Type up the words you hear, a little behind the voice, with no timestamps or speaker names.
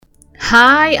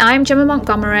Hi, I'm Gemma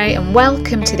Montgomery and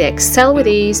welcome to the Excel with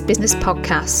Ease business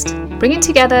podcast, bringing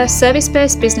together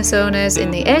service-based business owners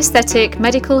in the aesthetic,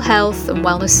 medical health and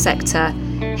wellness sector.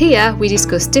 Here we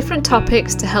discuss different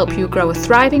topics to help you grow a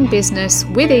thriving business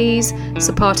with ease,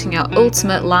 supporting your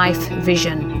ultimate life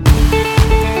vision.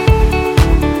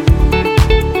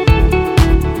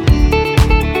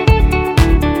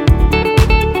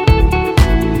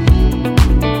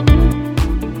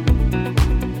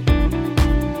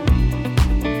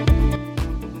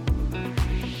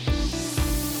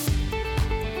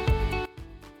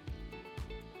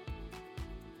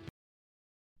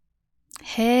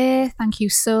 Hey, thank you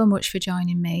so much for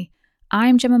joining me.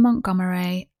 I'm Gemma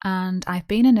Montgomery and I've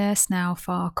been a nurse now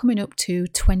for coming up to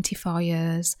 24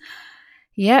 years.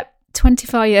 Yep,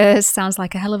 24 years sounds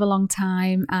like a hell of a long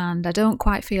time and I don't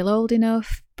quite feel old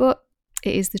enough, but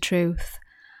it is the truth.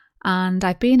 And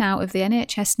I've been out of the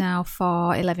NHS now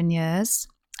for 11 years.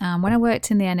 When I worked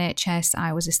in the NHS,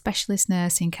 I was a specialist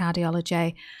nurse in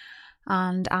cardiology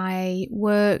and I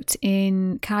worked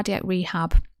in cardiac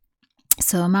rehab.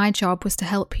 So my job was to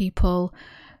help people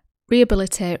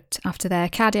rehabilitate after their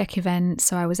cardiac event.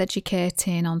 So I was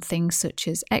educating on things such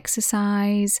as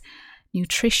exercise,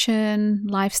 nutrition,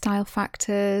 lifestyle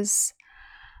factors.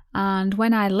 And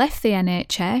when I left the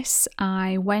NHS,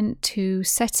 I went to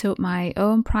set up my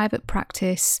own private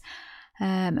practice,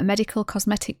 a medical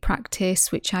cosmetic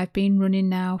practice, which I've been running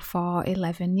now for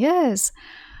 11 years.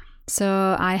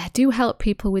 So I do help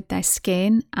people with their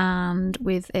skin and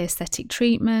with aesthetic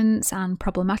treatments and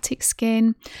problematic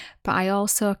skin, but I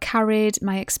also carried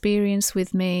my experience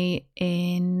with me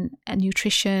in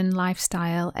nutrition,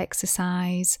 lifestyle,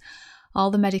 exercise,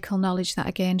 all the medical knowledge that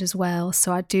I gained as well.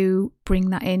 So I do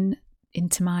bring that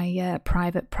into my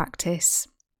private practice.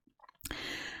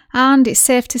 And it's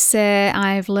safe to say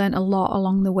I've learned a lot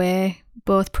along the way,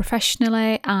 both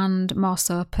professionally and more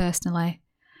so personally.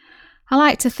 I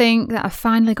like to think that I've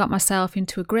finally got myself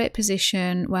into a great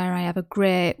position where I have a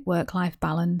great work-life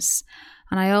balance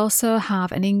and I also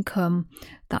have an income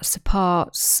that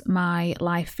supports my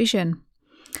life vision.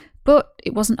 But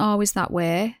it wasn't always that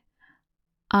way.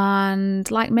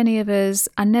 And like many of us,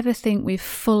 I never think we've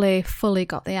fully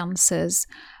got the answers.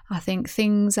 I think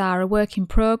things are a work in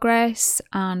progress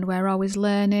and we're always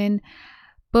learning.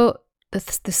 But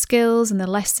the skills and the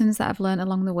lessons that I've learned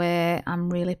along the way, I'm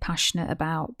really passionate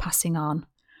about passing on,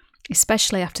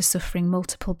 especially after suffering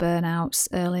multiple burnouts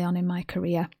early on in my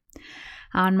career.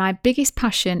 And my biggest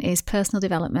passion is personal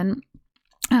development.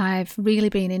 I've really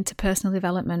been into personal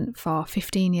development for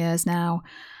 15 years now,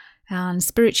 and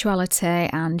spirituality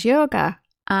and yoga.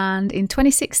 And in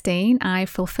 2016, I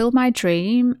fulfilled my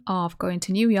dream of going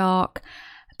to New York,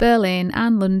 Berlin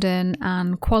and London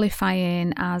and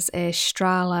qualifying as a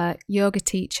Strala yoga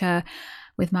teacher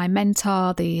with my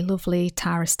mentor, the lovely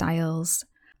Tara Stiles.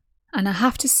 And I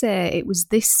have to say, it was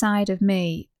this side of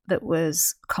me that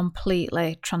was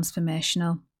completely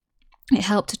transformational. It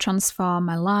helped to transform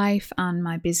my life and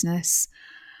my business.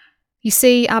 You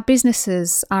see, our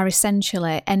businesses are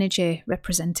essentially energy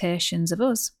representations of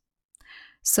us.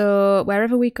 So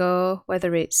wherever we go,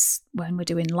 whether it's when we're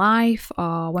doing life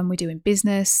or when we're doing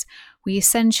business, we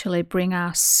essentially bring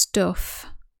our stuff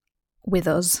with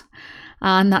us.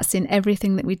 And that's in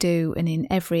everything that we do and in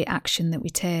every action that we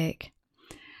take.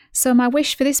 So my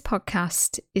wish for this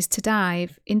podcast is to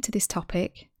dive into this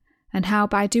topic and how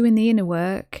by doing the inner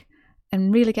work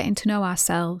and really getting to know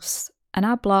ourselves and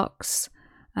our blocks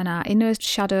and our inner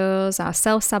shadows, our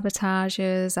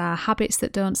self-sabotages, our habits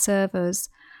that don't serve us,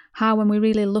 how when we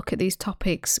really look at these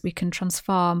topics, we can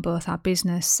transform both our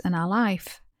business and our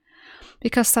life.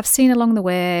 Because I've seen along the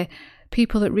way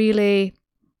people that really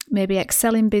maybe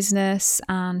excel in business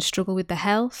and struggle with their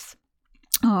health,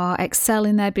 or excel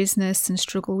in their business and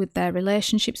struggle with their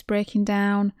relationships breaking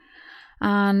down.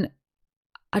 And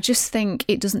I just think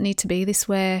it doesn't need to be this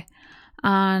way.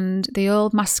 And the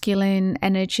old masculine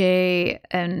energy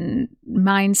and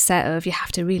mindset of you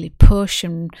have to really push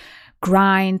and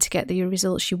grind to get the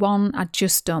results you want, I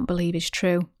just don't believe is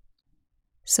true.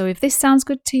 So if this sounds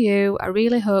good to you, I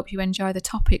really hope you enjoy the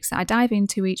topics that I dive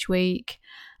into each week,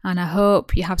 and I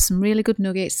hope you have some really good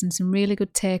nuggets and some really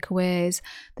good takeaways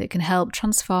that can help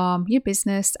transform your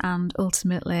business and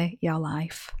ultimately your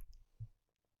life.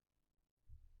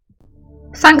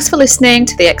 Thanks for listening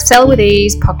to the Excel with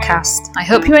Ease podcast. I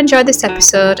hope you enjoyed this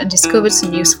episode and discovered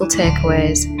some useful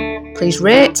takeaways. Please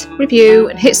rate, review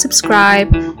and hit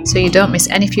subscribe so you don't miss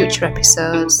any future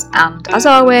episodes. And as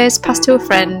always, pass to a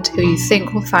friend who you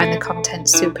think will find the content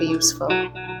super useful.